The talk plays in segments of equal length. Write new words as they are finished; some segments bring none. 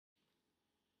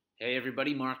Hey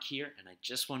everybody, Mark here, and I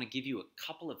just want to give you a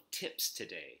couple of tips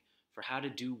today for how to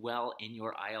do well in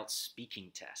your IELTS speaking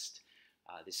test.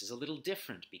 This is a little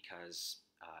different because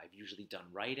I've usually done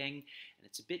writing, and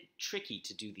it's a bit tricky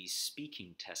to do these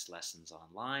speaking test lessons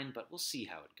online, but we'll see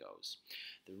how it goes.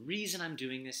 The reason I'm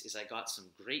doing this is I got some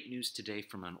great news today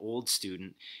from an old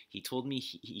student. He told me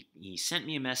he sent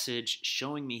me a message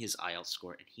showing me his IELTS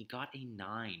score, and he got a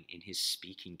 9 in his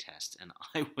speaking test, and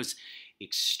I was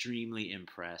extremely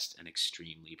impressed and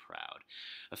extremely proud.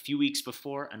 A few weeks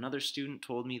before, another student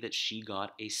told me that she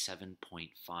got a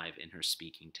 7.5 in her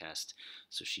speaking test.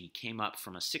 So she came up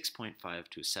from a 6.5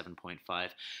 to a 7.5,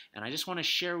 and I just want to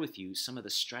share with you some of the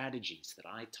strategies that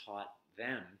I taught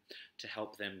them to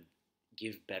help them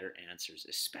give better answers,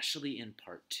 especially in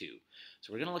part 2.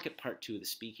 So we're going to look at part 2 of the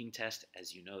speaking test.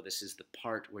 As you know, this is the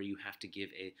part where you have to give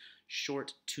a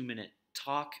short 2-minute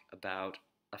talk about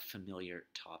a familiar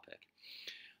topic.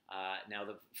 Now,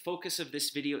 the focus of this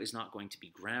video is not going to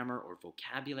be grammar or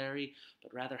vocabulary,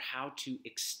 but rather how to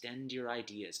extend your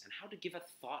ideas and how to give a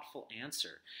thoughtful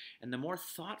answer. And the more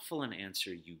thoughtful an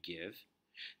answer you give,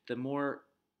 the more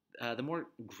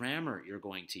grammar you're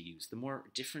going to use, the more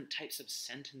different types of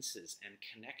sentences and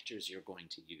connectors you're going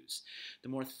to use. The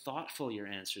more thoughtful your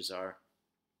answers are,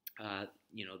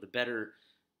 the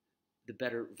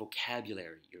better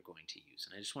vocabulary you're going to use.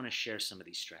 And I just want to share some of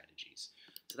these strategies.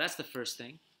 So that's the first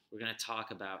thing. We're going to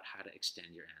talk about how to extend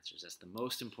your answers. That's the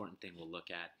most important thing we'll look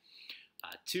at.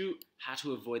 2, how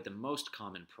to avoid the most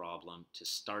common problem to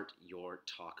start your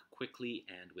talk quickly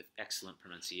and with excellent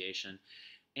pronunciation,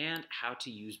 and how to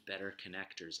use better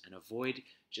connectors and avoid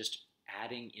just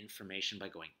adding information by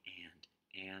going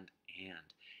and.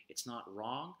 It's not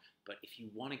wrong, but if you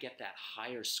want to get that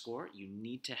higher score, you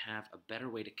need to have a better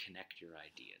way to connect your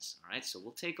ideas. All right, so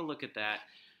we'll take a look at that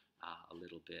a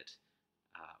little bit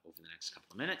over the next couple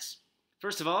of minutes.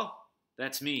 First of all,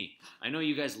 that's me. I know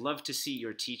you guys love to see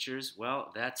your teachers.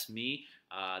 Well, that's me.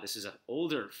 This is an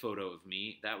older photo of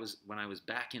me. That was when I was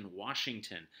back in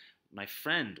Washington. My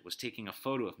friend was taking a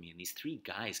photo of me, and these 3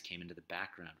 guys came into the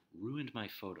background, ruined my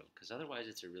photo, because otherwise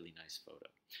it's a really nice photo.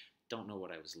 Don't know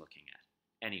what I was looking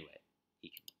at. Anyway, he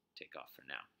can take off for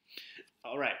now.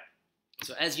 All right.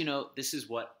 So as you know, this is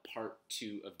what part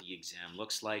 2 of the exam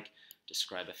looks like.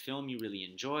 Describe a film you really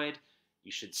enjoyed.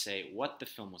 You should say what the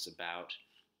film was about,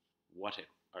 what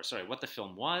the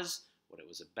film was, what it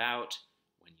was about,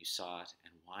 when you saw it,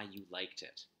 and why you liked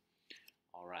it.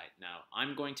 All right, now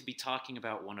I'm going to be talking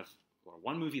about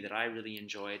one movie that I really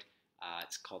enjoyed.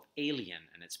 It's called Alien,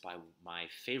 and it's by my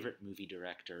favorite movie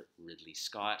director, Ridley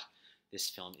Scott. This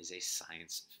film is a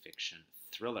science fiction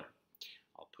thriller.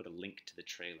 I'll put a link to the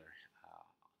trailer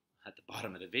at the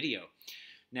bottom of the video.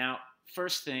 Now,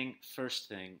 first thing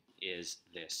is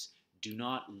this. Do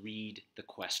not read the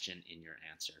question in your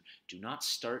answer. Do not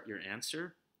start your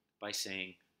answer by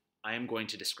saying, I am going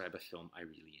to describe a film I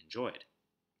really enjoyed.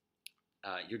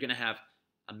 You're going to have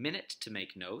a minute to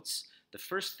make notes. The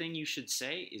first thing you should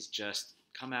say is just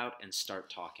come out and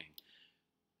start talking.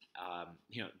 A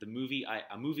movie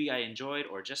I enjoyed,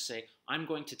 or just say, I'm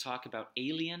going to talk about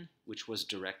Alien, which was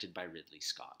directed by Ridley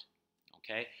Scott.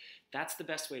 Okay? That's the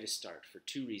best way to start for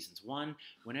 2 reasons. One,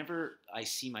 whenever I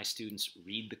see my students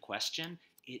read the question,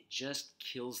 it just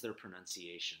kills their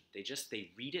pronunciation.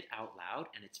 They read it out loud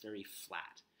and it's very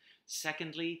flat.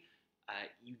 Secondly,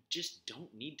 you just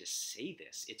don't need to say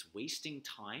this. It's wasting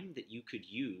time that you could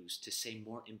use to say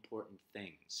more important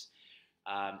things.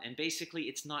 And basically,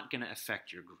 it's not going to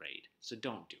affect your grade. So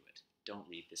don't do it. Don't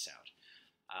read this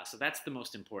out. So that's the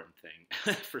most important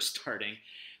thing for starting.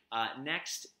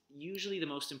 Next, usually the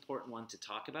most important one to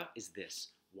talk about is this.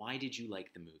 Why did you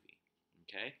like the movie?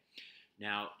 Okay?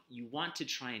 Now, you want to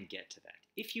try and get to that.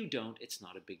 If you don't, it's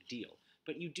not a big deal.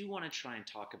 But you do want to try and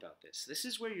talk about this. This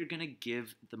is where you're going to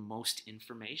give the most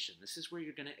information. This is where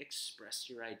you're going to express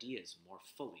your ideas more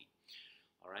fully.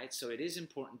 All right? So it is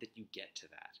important that you get to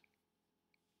that.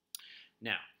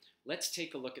 Now, let's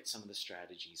take a look at some of the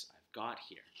strategies I've got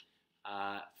here.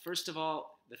 First of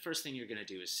all, the first thing you're going to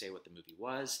do is say what the movie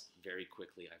was. Very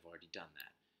quickly, I've already done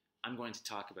that. I'm going to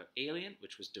talk about Alien,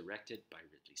 which was directed by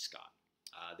Ridley Scott.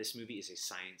 This movie is a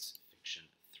science fiction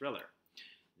thriller.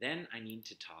 Then I need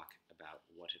to talk about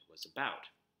what it was about.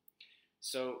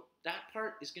 So that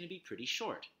part is going to be pretty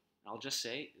short. I'll just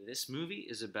say this movie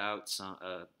is about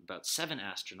 7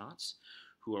 astronauts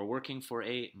who are working for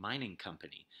a mining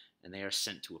company, and they are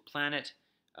sent to a planet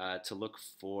to look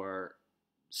for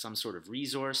some sort of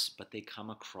resource, but they come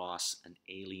across an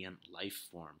alien life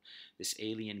form. This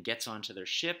alien gets onto their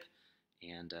ship,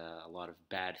 and a lot of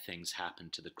bad things happen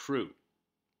to the crew.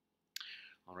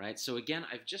 All right, so again,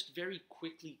 I've just very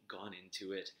quickly gone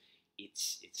into it.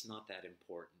 it's not that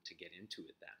important to get into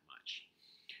it that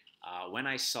much. When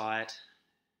I saw it,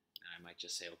 I might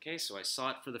just say, okay, so I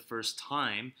saw it for the first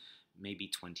time maybe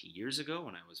 20 years ago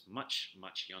when I was much,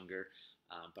 much younger,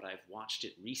 but I've watched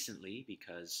it recently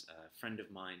because a friend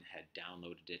of mine had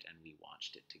downloaded it and we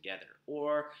watched it together.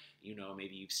 Or, you know,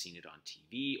 maybe you've seen it on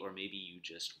TV, or maybe you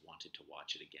just wanted to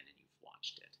watch it again and you've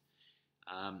watched it.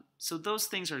 So those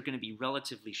things are going to be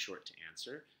relatively short to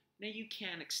answer. Now you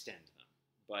can extend them,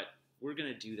 but we're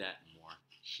going to do that more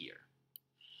here.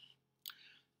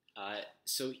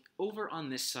 So over on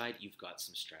this side, you've got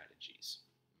some strategies.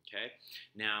 Okay.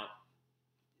 Now,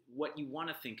 what you want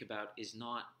to think about is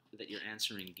not that you're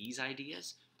answering these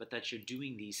ideas, but that you're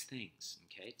doing these things,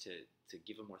 okay, to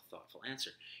give a more thoughtful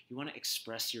answer. You want to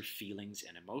express your feelings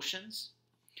and emotions,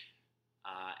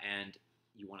 and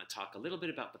you want to talk a little bit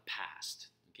about the past,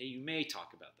 okay? You may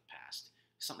talk about the past,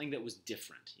 something that was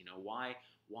different, you know, why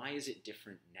is it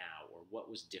different now, or what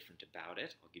was different about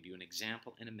it? I'll give you an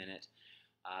example in a minute.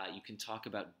 You can talk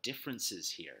about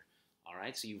differences here. All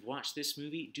right, so you've watched this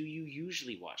movie. Do you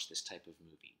usually watch this type of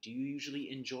movie? Do you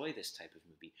usually enjoy this type of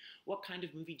movie? What kind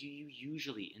of movie do you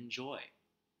usually enjoy?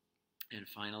 And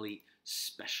finally,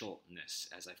 specialness,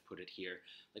 as I've put it here.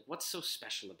 Like, what's so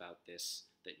special about this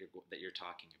that you're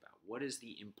talking about? What is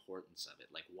the importance of it?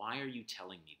 Like, why are you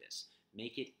telling me this?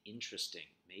 Make it interesting.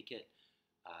 Make it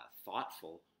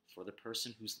thoughtful for the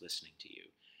person who's listening to you.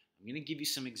 I'm going to give you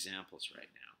some examples right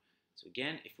now. So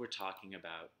again, if we're talking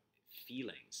about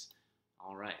feelings,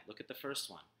 all right, look at the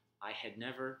first one. I had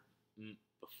never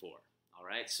before. All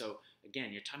right, so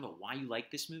again, you're talking about why you like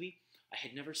this movie. I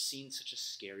had never seen such a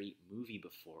scary movie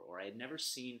before, or I had never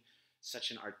seen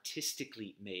such an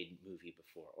artistically made movie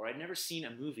before, or I'd never seen a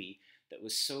movie that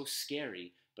was so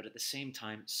scary, but at the same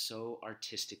time so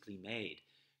artistically made,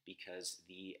 because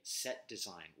the set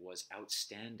design was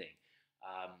outstanding.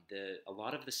 A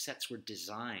lot of the sets were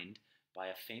designed by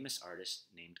a famous artist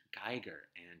named Geiger,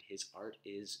 and his art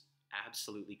is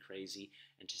absolutely crazy,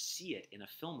 and to see it in a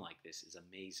film like this is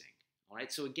amazing. All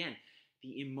right, so again,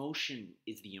 the emotion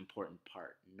is the important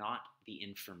part, not the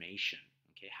information.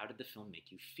 Okay, how did the film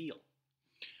make you feel?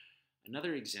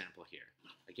 Another example here.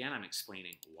 Again, I'm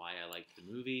explaining why I liked the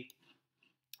movie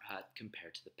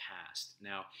compared to the past.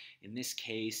 Now, in this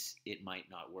case, it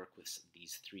might not work with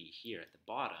these three here at the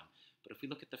bottom, but if we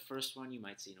look at the first one, you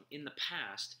might say, you know, in the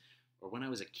past, or when I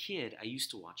was a kid, I used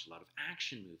to watch a lot of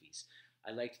action movies.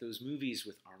 I liked those movies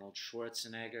with Arnold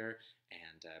Schwarzenegger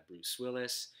and Bruce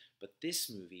Willis, but this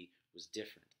movie was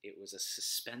different. It was a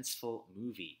suspenseful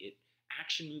movie.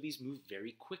 Action movies move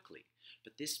very quickly,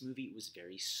 but this movie was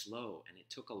very slow, and it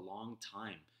took a long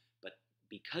time. But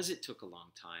because it took a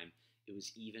long time, it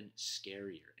was even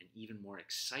scarier and even more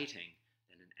exciting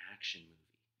than an action movie.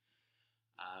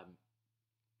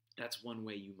 That's one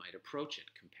way you might approach it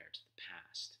compared to the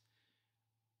past.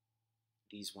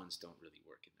 These ones don't really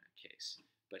work in that case.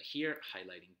 But here,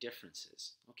 highlighting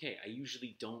differences. Okay, I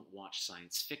usually don't watch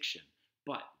science fiction,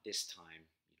 but this time,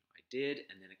 you know, I did,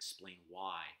 and then explain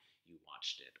why you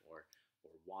watched it, or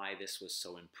why this was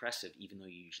so impressive, even though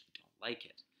you usually don't like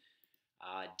it.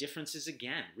 Differences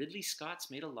again. Ridley Scott's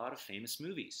made a lot of famous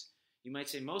movies. You might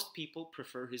say most people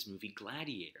prefer his movie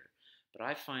Gladiator, but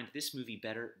I find this movie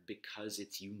better because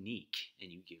it's unique,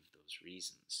 and you give those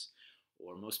reasons.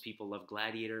 Or most people love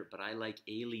Gladiator, but I like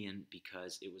Alien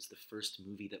because it was the first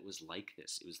movie that was like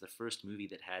this. It was the first movie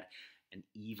that had an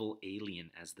evil alien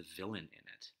as the villain in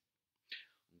it.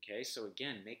 Okay, so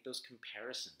again, make those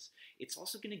comparisons. It's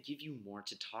also going to give you more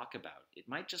to talk about. It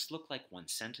might just look like one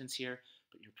sentence here,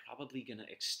 but you're probably going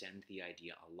to extend the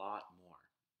idea a lot more.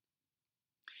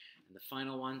 And the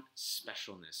final one,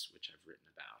 specialness, which I've written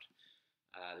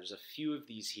about. There's a few of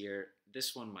these here.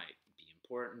 This one might be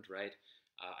important, right?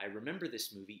 I remember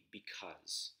this movie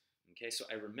because, okay, so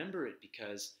I remember it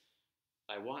because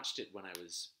I watched it when I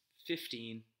was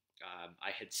 15.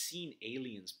 I had seen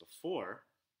Aliens before,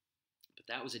 but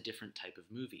that was a different type of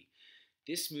movie.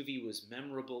 This movie was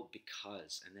memorable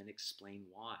because, and then explain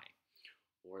why.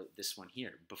 Or this one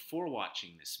here, before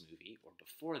watching this movie, or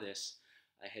before this,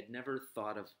 I had never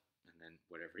thought of, and then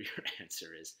whatever your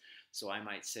answer is. So I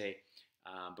might say,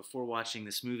 before watching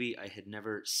this movie, I had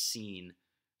never seen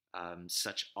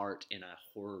such art in a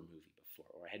horror movie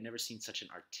before, or I had never seen such an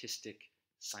artistic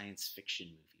science fiction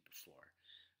movie before,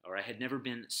 or I had never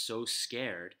been so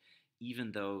scared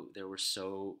even though there were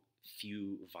so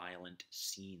few violent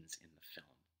scenes in the film.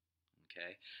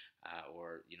 Okay,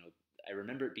 or you know, I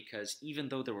remember it because even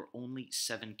though there were only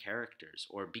 7 characters,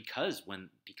 or because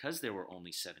there were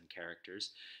only 7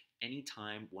 characters,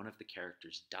 anytime one of the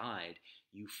characters died,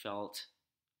 you felt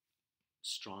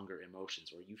stronger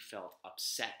emotions, or you felt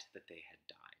upset that they had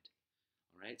died.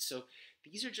 All right, so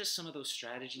these are just some of those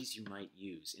strategies you might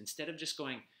use. Instead of just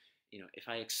going, if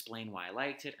I explain why I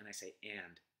liked it and I say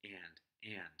and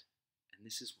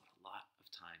this is what a lot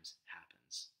of times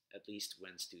happens, at least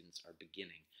when students are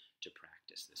beginning to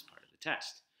practice this part of the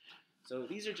test. So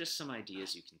these are just some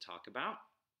ideas you can talk about.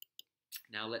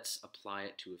 Now let's apply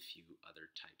it to a few other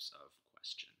types of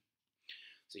question.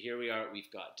 So here we are,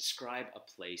 we've got describe a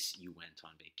place you went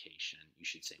on vacation. You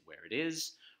should say where it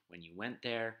is, when you went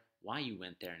there, why you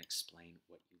went there, and explain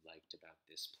what you liked about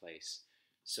this place.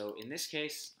 So in this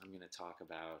case, I'm going to talk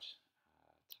about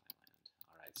Thailand.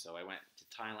 All right, so I went to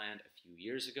Thailand a few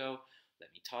years ago. Let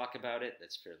me talk about it.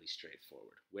 That's fairly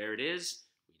straightforward. Where it is,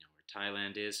 we know where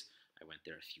Thailand is. I went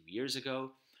there a few years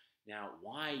ago. Now,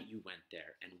 why you went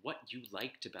there and what you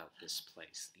liked about this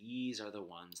place. These are the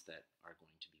ones that are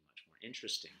going to be much more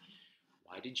interesting.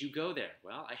 Why did you go there?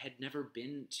 Well, I had never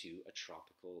been to a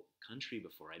tropical country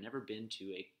before. I'd never been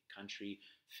to a country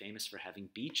famous for having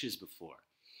beaches before.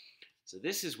 So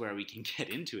this is where we can get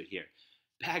into it here.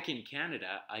 Back in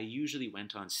Canada, I usually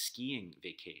went on skiing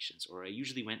vacations, or I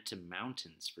usually went to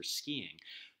mountains for skiing.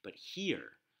 But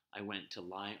here, I went to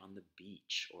lie on the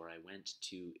beach, or I went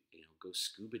to go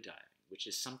scuba diving, which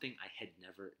is something I had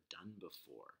never done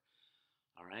before.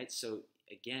 All right, so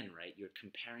again, right, you're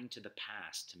comparing to the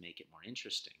past to make it more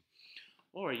interesting.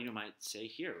 Or you might say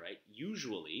here, right,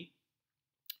 usually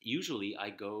I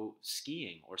go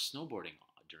skiing or snowboarding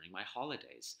during my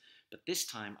holidays. But this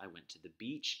time I went to the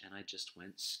beach and I just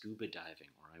went scuba diving,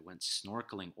 or I went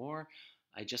snorkeling, or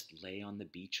I just lay on the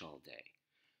beach all day.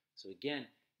 So again,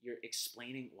 you're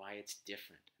explaining why it's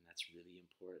different, and that's really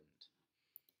important.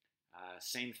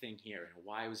 Same thing here.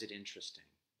 Why was it interesting?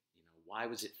 Why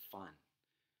was it fun?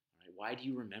 All right, why do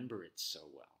you remember it so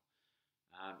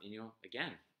well?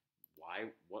 Again, why?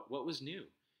 What was new?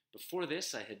 Before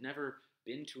this, I had never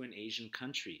been to an Asian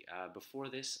country. Before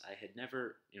this, I had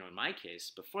never, in my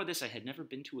case, before this, I had never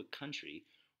been to a country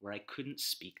where I couldn't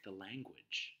speak the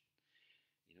language.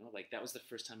 That was the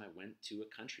first time I went to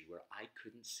a country where I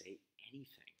couldn't say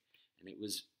anything. And it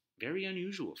was very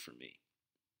unusual for me.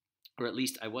 Or at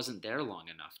least I wasn't there long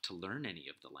enough to learn any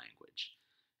of the language.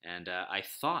 And I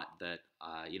thought that,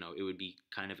 it would be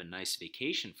kind of a nice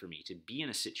vacation for me to be in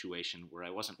a situation where I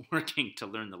wasn't working to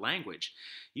learn the language.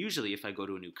 Usually if I go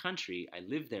to a new country, I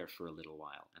live there for a little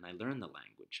while and I learn the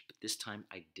language. But this time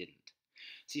I didn't.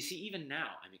 So you see, even now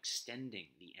I'm extending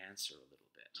the answer a little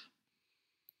bit.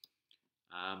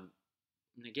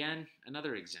 And again,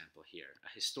 another example here.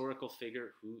 A historical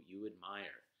figure who you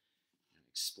admire.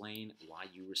 Explain why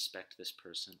you respect this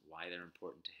person, why they're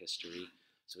important to history.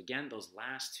 So again, those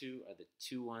last two are the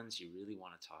two ones you really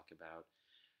want to talk about.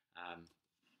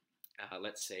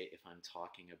 Let's say if I'm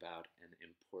talking about an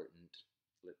important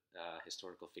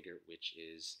historical figure, which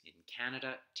is in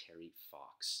Canada, Terry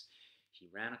Fox. He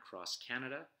ran across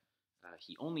Canada.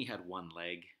 He only had one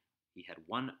leg. He had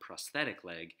one prosthetic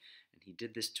leg, and he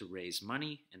did this to raise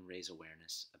money and raise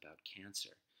awareness about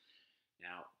cancer.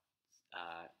 Now,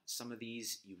 some of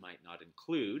these you might not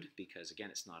include because, again,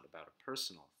 it's not about a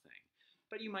personal thing.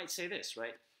 But you might say this,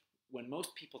 right? When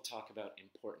most people talk about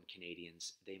important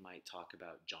Canadians, they might talk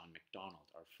about John Macdonald,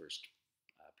 our first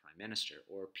Prime Minister,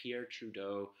 or Pierre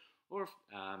Trudeau, or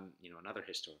another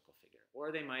historical figure.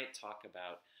 Or they might talk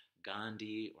about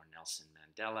Gandhi or Nelson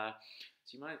Mandela.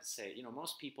 So you might say,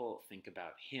 most people think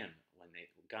about Gandhi,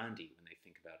 when they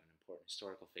think about an important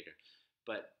historical figure.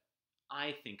 But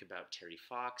I think about Terry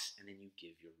Fox, and then you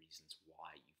give your reasons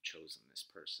why you've chosen this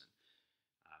person.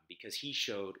 Because he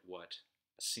showed what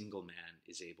a single man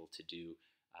is able to do,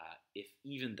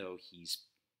 even though he's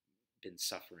been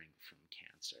suffering from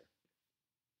cancer.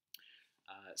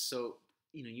 So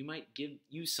you might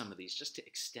use some of these just to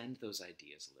extend those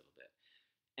ideas a little bit.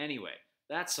 Anyway,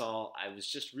 that's all. I was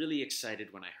just really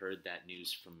excited when I heard that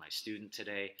news from my student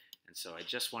today, and so I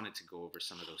just wanted to go over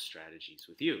some of those strategies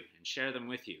with you and share them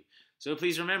with you. So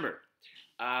please remember,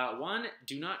 1,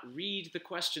 do not read the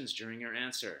questions during your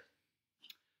answer.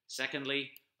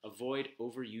 Secondly, avoid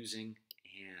overusing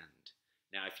and.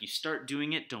 Now, if you start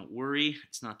doing it, don't worry.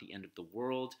 It's not the end of the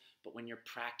world. But when you're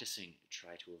practicing,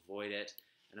 try to avoid it.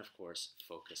 And of course,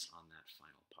 focus on that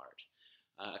final part.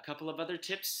 A couple of other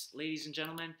tips, ladies and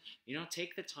gentlemen.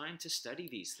 Take the time to study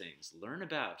these things. Learn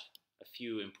about a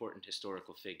few important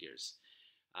historical figures.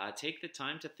 Take the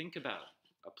time to think about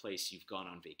a place you've gone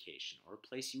on vacation or a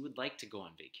place you would like to go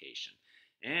on vacation.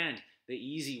 And the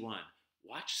easy one,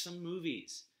 watch some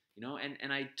movies.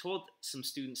 And I told some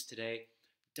students today,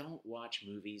 don't watch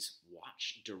movies,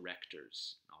 watch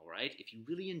directors, all right? If you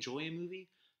really enjoy a movie,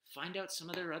 find out some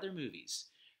of their other movies.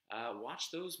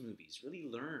 watch those movies. Really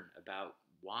learn about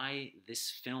why this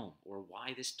film or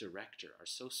why this director are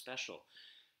so special.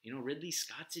 You know, Ridley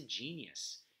Scott's a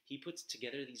genius. He puts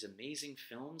together these amazing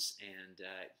films, and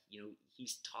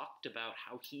he's talked about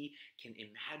how he can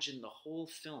imagine the whole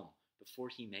film before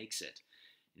he makes it.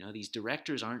 You know, these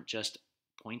directors aren't just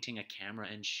pointing a camera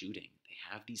and shooting. They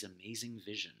have these amazing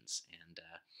visions, and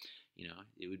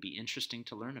it would be interesting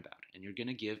to learn about. And you're going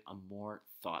to give a more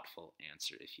thoughtful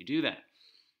answer if you do that.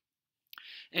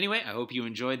 Anyway, I hope you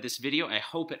enjoyed this video. I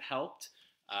hope it helped.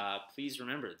 Please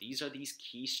remember, these are these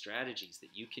key strategies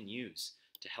that you can use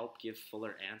to help give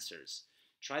fuller answers.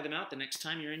 Try them out the next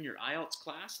time you're in your IELTS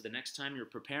class, the next time you're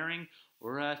preparing,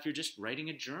 or if you're just writing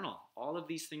a journal. All of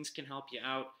these things can help you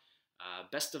out.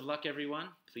 Best of luck, everyone.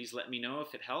 Please let me know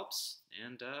if it helps,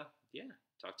 and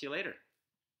talk to you later.